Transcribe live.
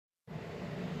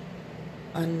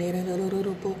I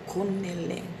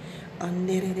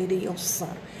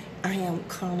am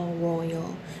Connor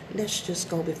Royal. Let's just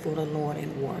go before the Lord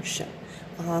in worship.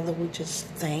 Father, we just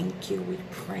thank you. We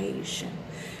praise you.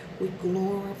 We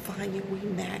glorify you. We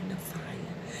magnify you.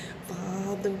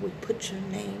 Father, we put your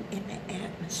name in the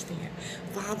atmosphere.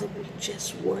 Father, we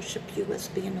just worship you as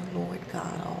being the Lord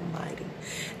God Almighty.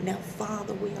 Now,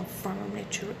 Father, we affirm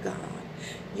that you're God.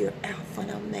 You're Alpha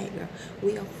and Omega.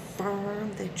 We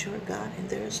affirm that you're God and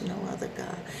there is no other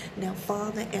God. Now,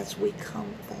 Father, as we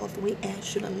come forth, we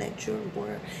ask you to let your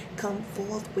word come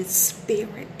forth with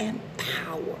spirit and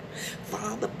power.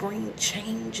 Father, bring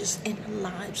changes in the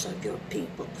lives of your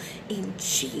people in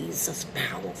Jesus'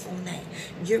 powerful name.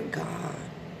 You're God.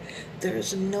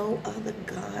 There's no other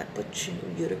God but you.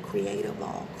 You're the creator of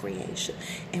all creation.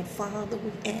 And Father,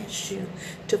 we ask you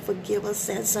to forgive us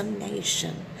as a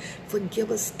nation. Forgive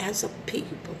us as a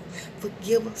people.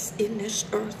 Forgive us in this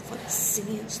earth for the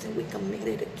sins that we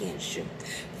committed against you.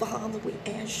 Father, we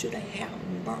ask you to have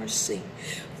mercy.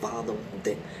 Father,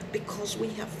 that because we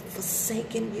have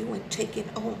forsaken you and taken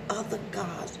on other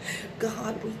gods,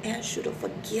 God, we ask you to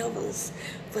forgive us.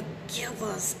 Forgive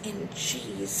us in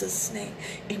Jesus' name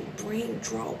and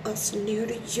draw us near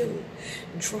to you.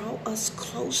 Draw us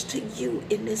close to you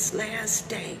in this last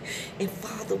day. And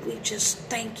Father, we just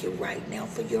thank you right now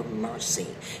for your mercy.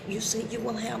 You say you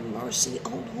will have mercy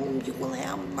on whom you will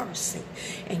have mercy.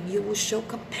 And you will show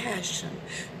compassion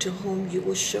to whom you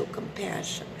will show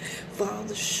compassion.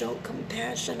 Father, show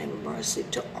compassion and mercy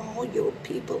to all your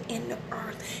people in the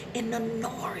earth, in the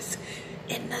north,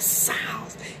 in the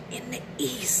south, in the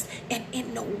east, and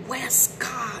in the west,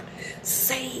 God.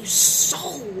 Save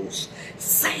souls.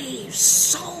 Save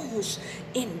souls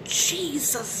in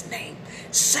Jesus' name.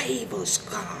 Save us,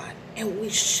 God, and we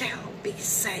shall be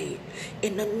saved.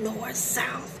 In the north,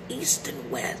 south, east, and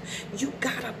west, you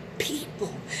got a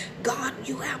people. God,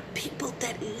 you have people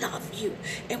that love you,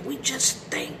 and we just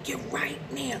thank you right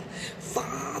now.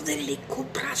 Father,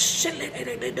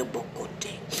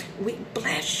 we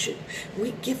bless you.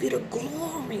 We give you the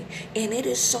glory, and it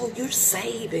is so you're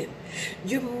saving.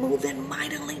 You're moving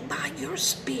mightily by your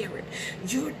spirit.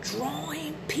 You're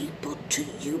drawing people to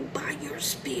you by your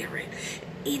spirit.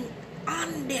 In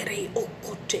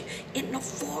the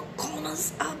four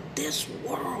corners of this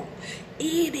world.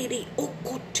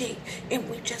 And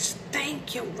we just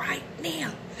thank you right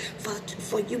now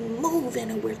for you moving,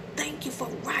 and we're thank you for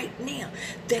right now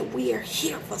that we are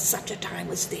here for such a time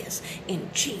as this.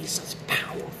 In Jesus'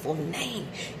 powerful name.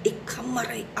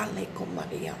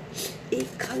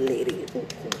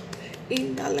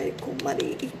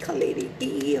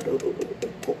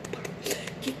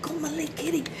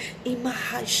 Kikomalekiri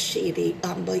imahashiri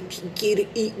ambakiri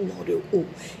ignoru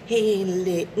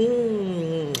hele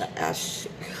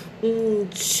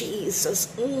Jesus,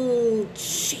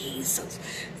 Jesus.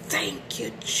 Thank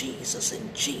you, Jesus,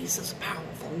 in Jesus'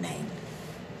 powerful name.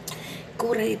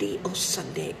 Koredi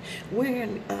Osande. We're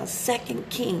in 2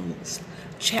 Kings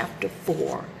chapter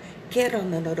 4. 2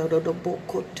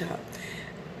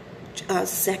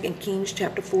 Kings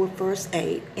chapter 4 verse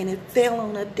 8. And it fell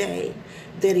on a day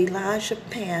that Elijah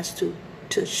passed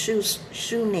to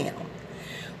Shunem,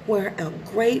 where a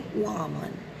great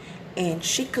woman, and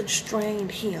she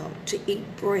constrained him to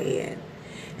eat bread.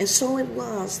 And so it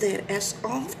was that as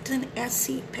often as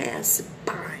he passed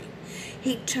by,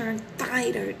 he turned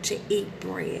thither to eat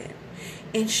bread.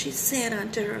 And she said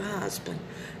unto her husband,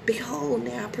 Behold,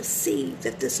 now I perceive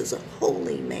that this is a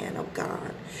holy man of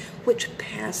God, which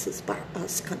passes by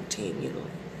us continually.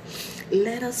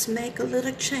 Let us make a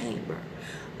little chamber,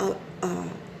 I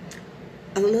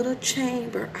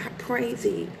pray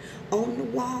thee, on the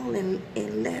wall, and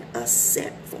let us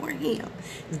set for him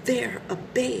there a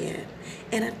bed,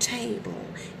 and a table,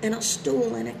 and a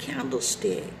stool, and a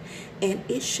candlestick. And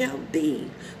it shall be,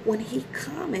 when he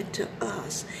cometh to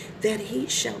us, that he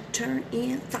shall turn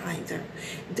in thither.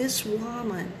 This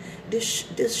woman,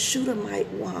 this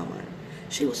Shunammite woman,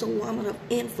 she was a woman of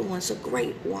influence, a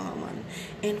great woman.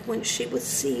 And when she would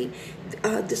see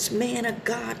this man of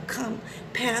God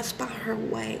pass by her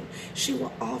way, she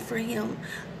would offer him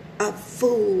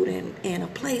food and a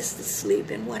place to sleep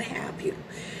and what have you.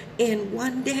 And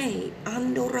one day,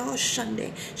 on the Rosh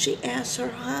Sunday, she asked her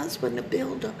husband to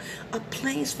build a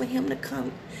place for him to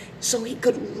come so he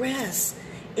could rest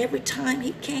every time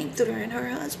he came through her. And her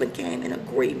husband came in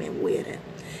agreement with it.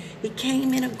 He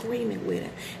came in agreement with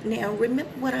it. Now,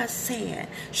 remember what I said.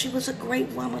 She was a great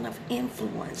woman of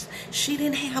influence. She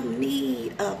didn't have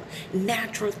need of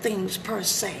natural things per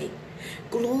se.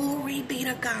 Glory be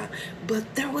to God.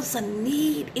 But there was a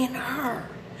need in her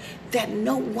that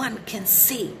no one can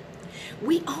see.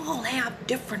 We all have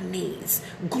different needs.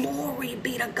 Glory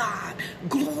be to God.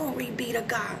 Glory be to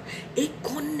God.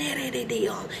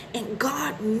 And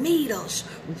God meet us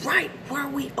right where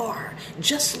we are,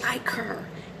 just like her.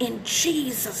 In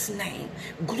Jesus' name,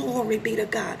 glory be to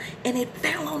God. And it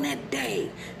fell on that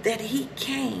day that he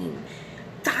came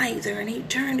thither, and he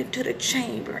turned into the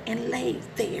chamber and laid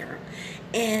there.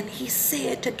 And he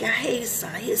said to Gehazi,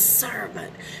 his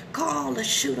servant, call the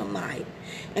Shunammite.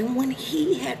 And when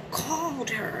he had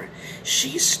called her,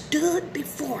 she stood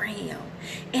before him.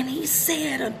 And he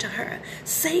said unto her,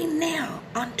 say now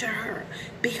unto her,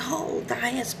 behold, thou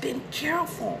hast been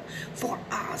careful for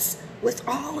us with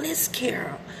all this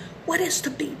care. What is to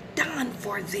be done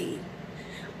for thee?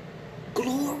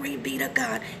 Glory be to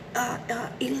God.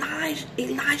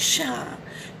 Elisha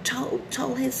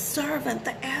told his servant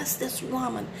to ask this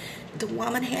woman. The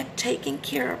woman had taken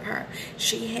care of her.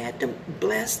 She had to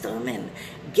bless them and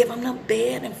give them a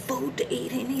bed and food to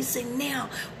eat. And he said, now,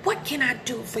 what can I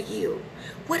do for you?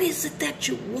 What is it that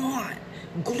you want?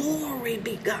 Glory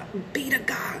be to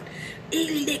God.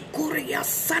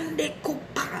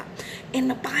 And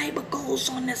the Bible goes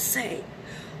on to say,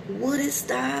 wouldest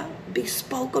thou be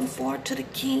spoken for to the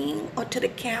king or to the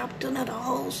captain of the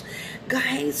host?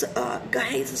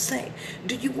 Gehazi said,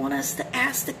 do you want us to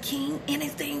ask the king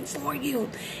anything for you?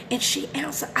 And she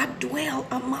answered, I dwell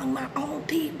among my own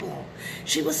people.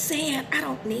 She was saying, I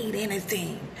don't need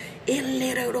anything.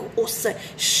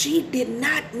 She did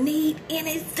not need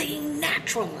anything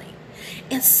naturally.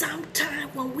 And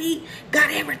sometimes when we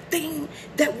got everything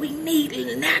that we need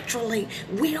naturally,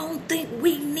 we don't think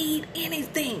we need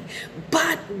anything.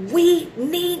 But we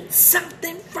need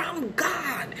something from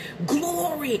God.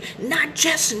 Glory, not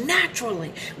just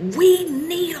naturally. We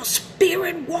need a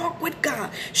spirit walk with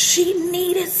God. She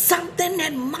needed something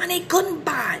that money couldn't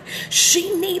buy.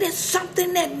 She needed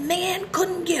something that man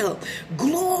couldn't give.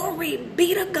 Glory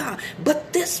be to God.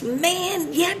 But this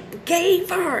man yet gave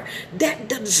her that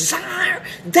desire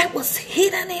that was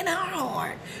hidden in her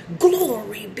heart.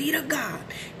 Glory be to God.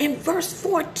 In verse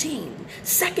 14,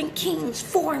 2 Kings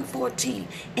 4 and 14,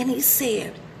 and he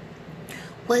said,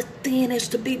 what then is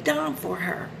to be done for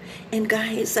her? And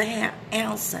Gehazi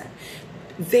answered,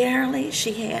 verily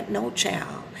she had no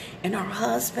child, and her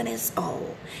husband is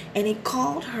old. And he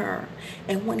called her,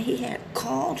 and when he had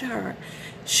called her,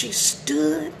 she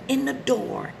stood in the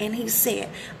door, and he said,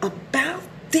 about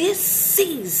this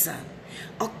season,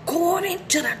 according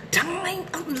to the time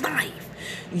of life,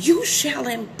 you shall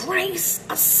embrace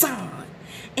a son.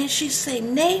 And she said,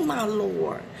 nay, my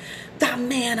Lord, thou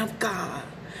man of God,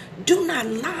 do not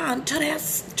lie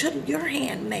to your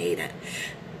handmaiden.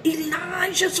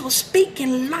 Elijah was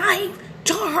speaking life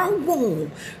to her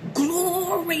womb.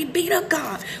 Glory be to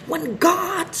God. When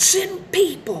God sent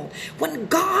people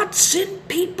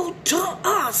to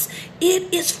us,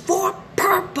 it is for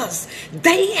purpose.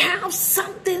 They have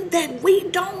something that we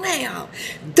don't have.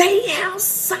 They have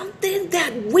something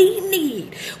that we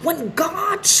need. When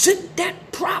God sent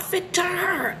that prophet to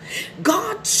her,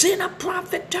 God sent a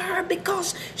prophet to her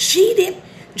because she didn't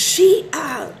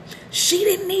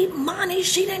need money.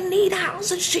 She didn't need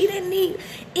houses. She didn't need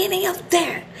any of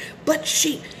that. But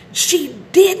she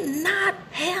did not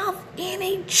have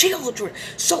any children.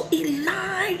 So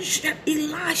Elisha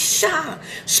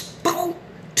spoke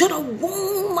to the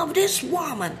womb of this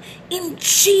woman in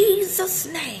Jesus'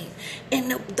 name.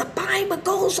 And the Bible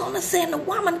goes on to say, and the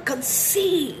woman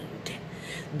conceived.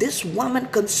 This woman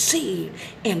conceived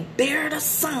and bare a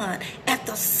son at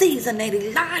the season that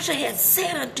Elijah had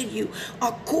said unto you,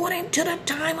 according to the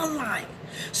time of life.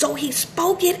 So he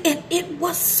spoke it, and it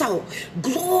was so.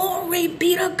 Glory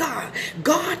be to God.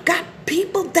 God got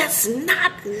people that's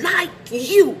not like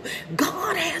you.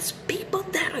 God has people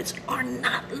that are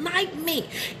not like me.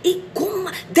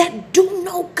 That do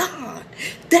know God.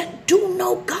 That do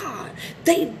know God.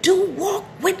 They do walk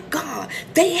with God.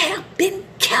 They have been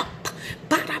kept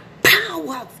by the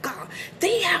power of God.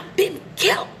 They have been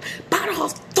kept by the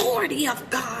authority of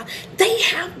God. They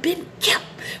have been kept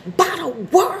by the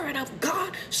word of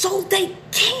God, so they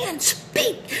can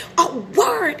speak a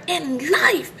word in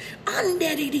life.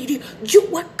 You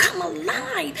will come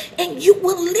alive, and you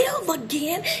will live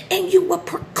again, and you will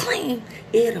proclaim.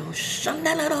 You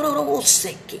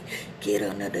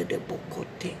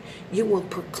will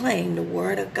proclaim the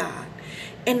word of God.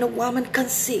 And the woman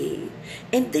conceived.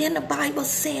 And then the Bible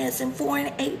says in 4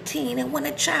 and 18, and when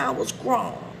the child was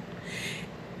grown,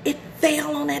 it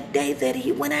fell on that day that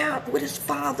he went out with his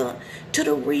father to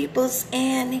the reapers,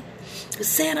 and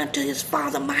said unto his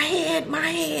father, my head, my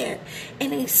head.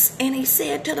 And he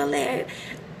said to the lad,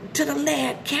 to the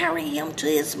lad, carry him to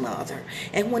his mother.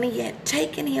 And when he had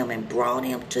taken him and brought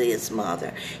him to his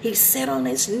mother, he sat on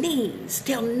his knees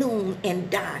till noon and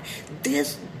died.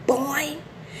 This boy,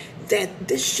 that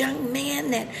this young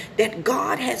man that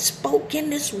God had spoken in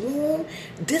this womb,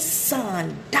 this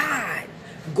son died.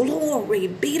 Glory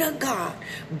be to God.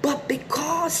 But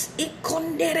because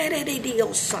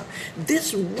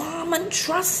this woman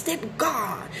trusted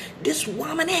God, this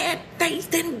woman had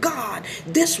faith in God,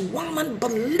 this woman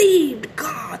believed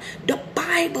God, the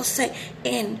Bible said,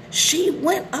 and she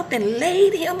went up and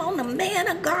laid him on the man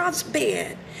of God's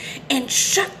bed and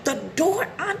shut the door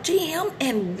unto him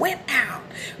and went out.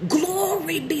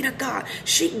 Glory be to God.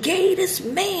 She gave this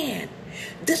man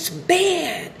this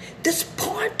bed, this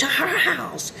part to her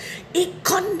house. It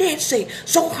condensed.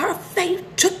 So her faith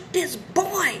took this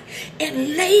boy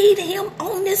and laid him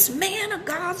on this man of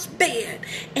God's bed.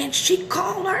 And she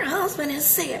called her husband and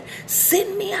said,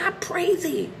 send me, I pray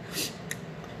thee,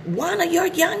 one of your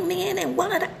young men and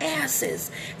one of the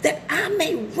asses, that I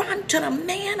may run to the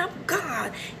man of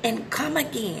God and come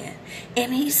again.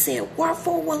 And he said,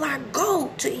 wherefore will I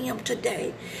go to him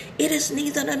today? It is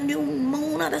neither the new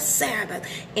moon nor the Sabbath.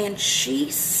 And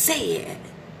she said,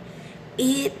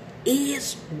 it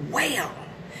is well.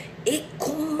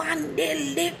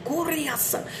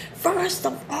 First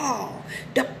of all,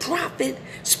 the prophet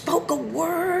spoke a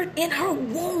word in her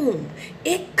womb.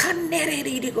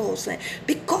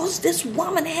 Because this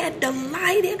woman had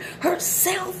delighted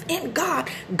herself in God,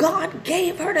 God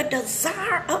gave her the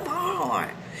desire of her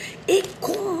heart.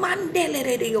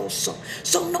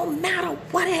 So no matter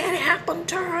what had happened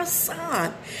to her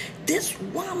son, this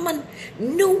woman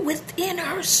knew within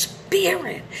her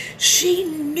spirit. She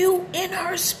knew in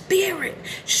her spirit.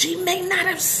 She may not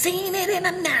have seen it in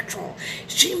a natural.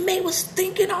 She may was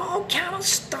thinking all kind of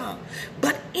stuff.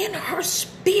 But in her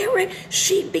spirit,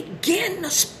 she began to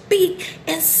speak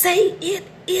and say, it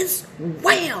is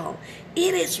well.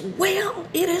 It is well.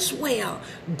 It is well.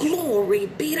 Glory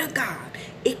be to God.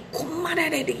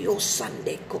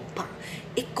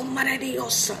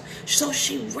 So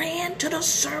she ran to the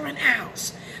servant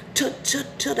house, to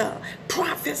the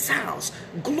prophet's house.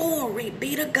 Glory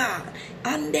be to God.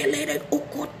 And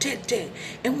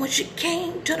when she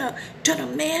came to the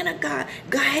man of God,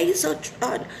 Gehazi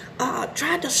tried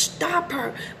to stop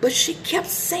her, but she kept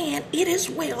saying, it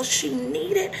is well. She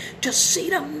needed to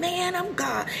see the man of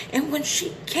God. And when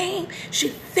she came, she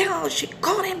fell, she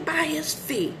caught him by his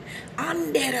feet.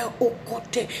 And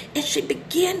she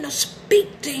began to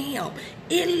speak to him.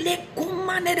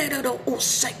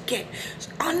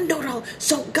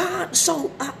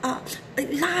 So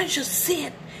Elijah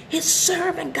sent his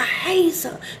servant Gehazi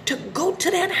to go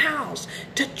to that house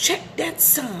to check that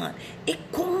son. But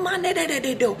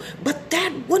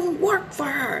that wouldn't work for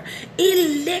her.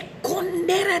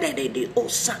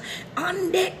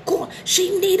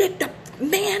 She needed the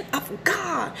man of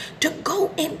God to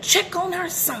go and check on her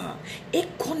son.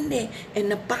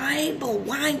 And the Bible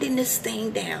winding this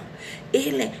thing down.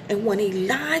 And when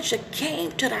Elijah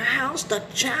came to the house, the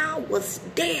child was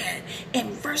dead.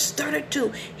 In verse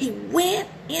 32, he went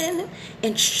in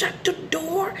and shut the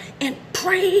door and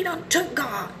prayed unto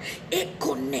God.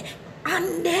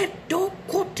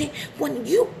 When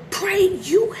you pray,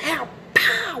 you have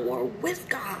power with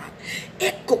God.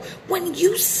 When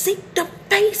you seek the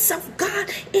face of God,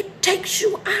 it takes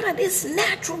you out of this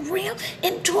natural realm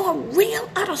into a realm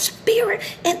of the spirit.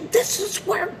 And this is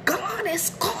where God is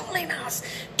calling us,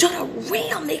 to the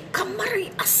realm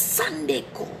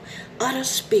of the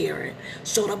spirit.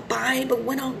 So the Bible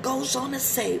goes on to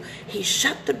say, he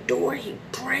shut the door, he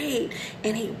prayed,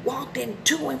 and he walked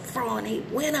into and fro, and he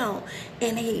went on,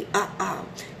 and he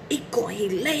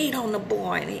laid on the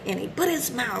boy, and he put his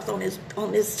mouth on his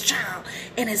child,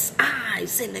 and his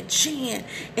eyes and the chin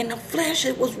and the flesh.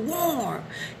 It was warm,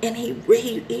 and he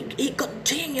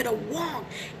continued to walk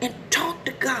and talk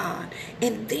to God.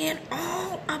 And then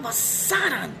all of a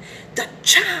sudden, the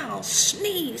child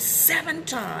sneezed 7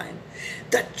 times.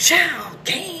 The child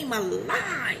came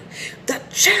alive. The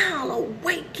child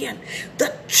awakened.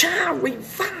 The child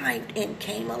revived and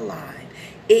came alive.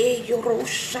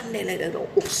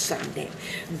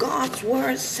 God's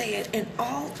word said in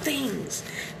all things,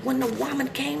 when the woman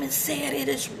came and said it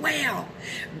is well,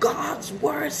 God's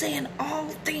word said in all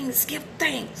things give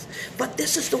thanks, but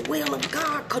this is the will of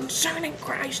God concerning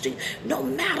Christ. No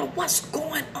matter what's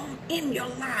going on in your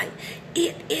life,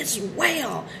 it is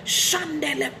well.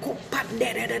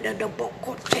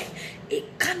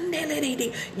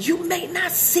 You may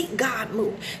not see God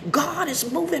move. God is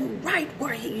moving right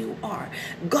where you are.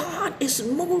 God is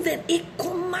moving.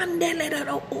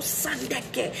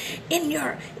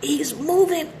 He's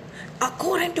moving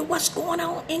according to what's going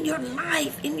on in your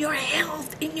life, in your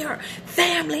health, in your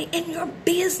family, in your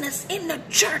business, in the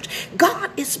church. God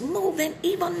is moving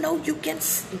even though you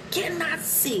cannot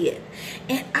see it.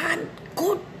 And I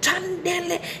go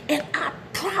and I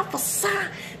prophesy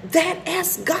that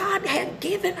as God had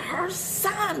given her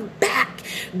son back,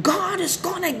 God is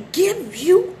going to give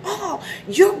you all.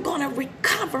 You're going to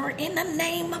recover in the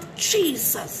name of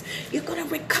Jesus. You're going to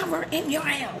recover in your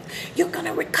health. You're going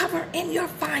to recover in your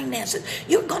finances.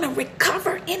 You're going to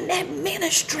recover in that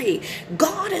ministry.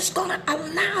 God is going to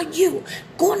allow you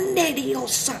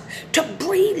to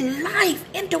breathe life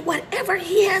into whatever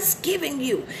he has given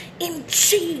you in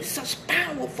Jesus'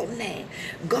 powerful name.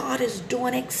 God is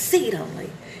doing exceedingly,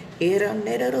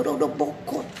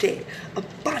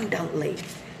 abundantly,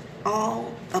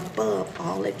 all above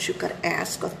all that you could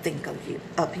ask or think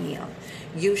of him.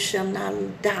 You shall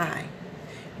not die,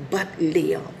 but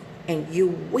live, and you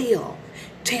will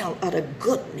tell of the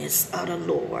goodness of the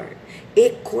Lord.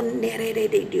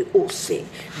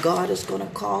 God is going to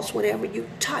cause whatever you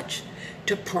touch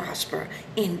to prosper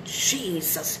in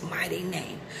Jesus' mighty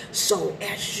name. So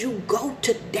as you go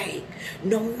today,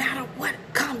 no matter what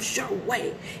comes your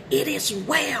way, it is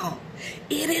well.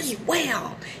 It is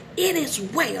well. It is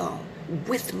well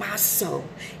with my soul.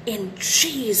 In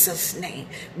Jesus' name,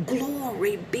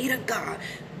 glory be to God.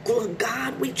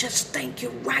 God, we just thank you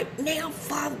right now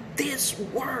for this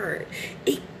word.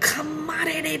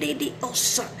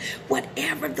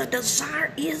 Whatever the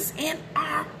desire is in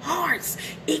our hearts,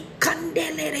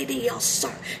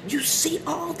 you see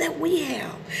all that we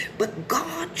have. But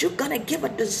God, you're going to give a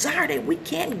desire that we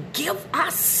can't give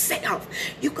ourselves.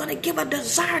 You're going to give a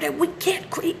desire that we can't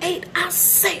create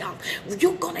ourselves.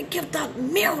 You're going to give the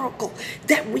miracle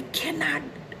that we cannot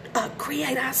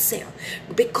create ourselves,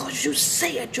 because you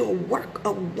said you'll work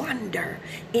a wonder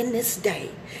in this day,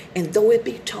 and though it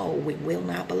be told, we will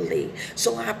not believe.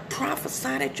 So I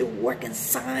prophesy that you're working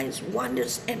signs,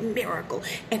 wonders, and miracles,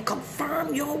 and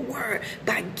confirm your word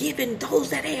by giving those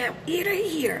that have ear to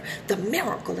hear the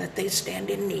miracle that they stand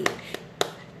in need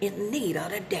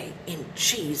of the day, in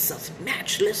Jesus'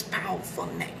 matchless, powerful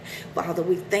name. Father,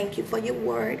 we thank you for your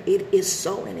word. It is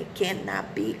so, and it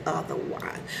cannot be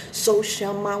otherwise. So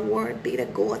shall my word be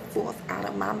that goeth forth out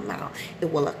of my mouth.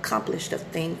 It will accomplish the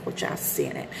thing which I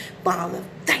sent it. Father,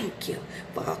 thank you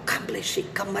for accomplishing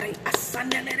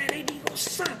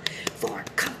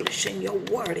your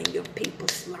word in your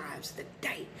people's lives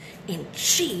today, in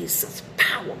Jesus'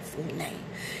 powerful name.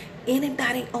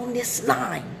 Anybody on this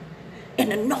line, in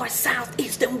the north, south,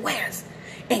 east, and west,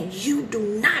 and you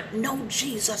do not know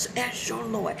Jesus as your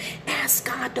Lord, ask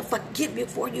God to forgive you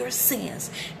for your sins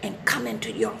and come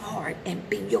into your heart and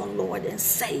be your Lord and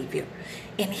Savior.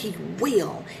 And he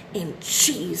will, in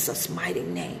Jesus' mighty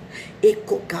name.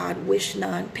 God wish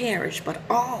none perish, but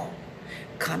all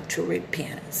come to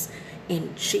repentance.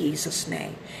 In Jesus'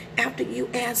 name. After you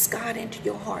ask God into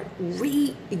your heart,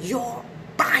 read your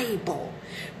Bible.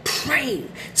 Pray.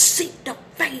 Seek the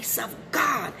face of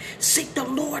God. Seek the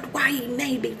Lord while he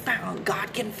may be found.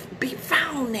 God can be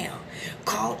found now.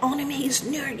 Call on him. He's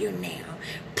near you now.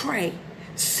 Pray.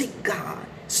 Seek God.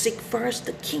 Seek first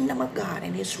the kingdom of God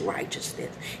and his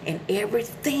righteousness, and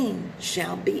everything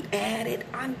shall be added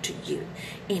unto you.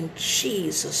 In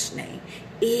Jesus' name.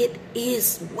 It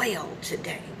is well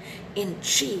today. In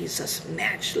Jesus'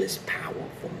 matchless,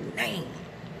 powerful name.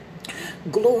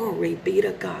 Glory be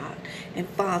to God. And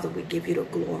Father, we give you the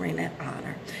glory and the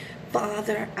honor.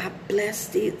 Father, I bless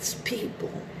these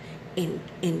people in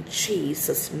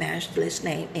Jesus' matchless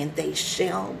name, and they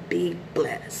shall be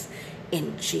blessed.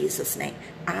 In Jesus' name.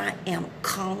 I am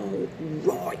Conal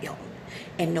Royal,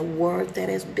 and the word that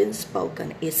has been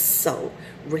spoken is so.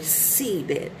 Receive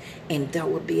it, and there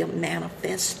will be a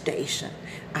manifestation.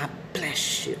 I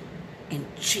bless you. In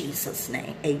Jesus'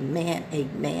 name. Amen,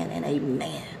 amen, and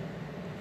amen.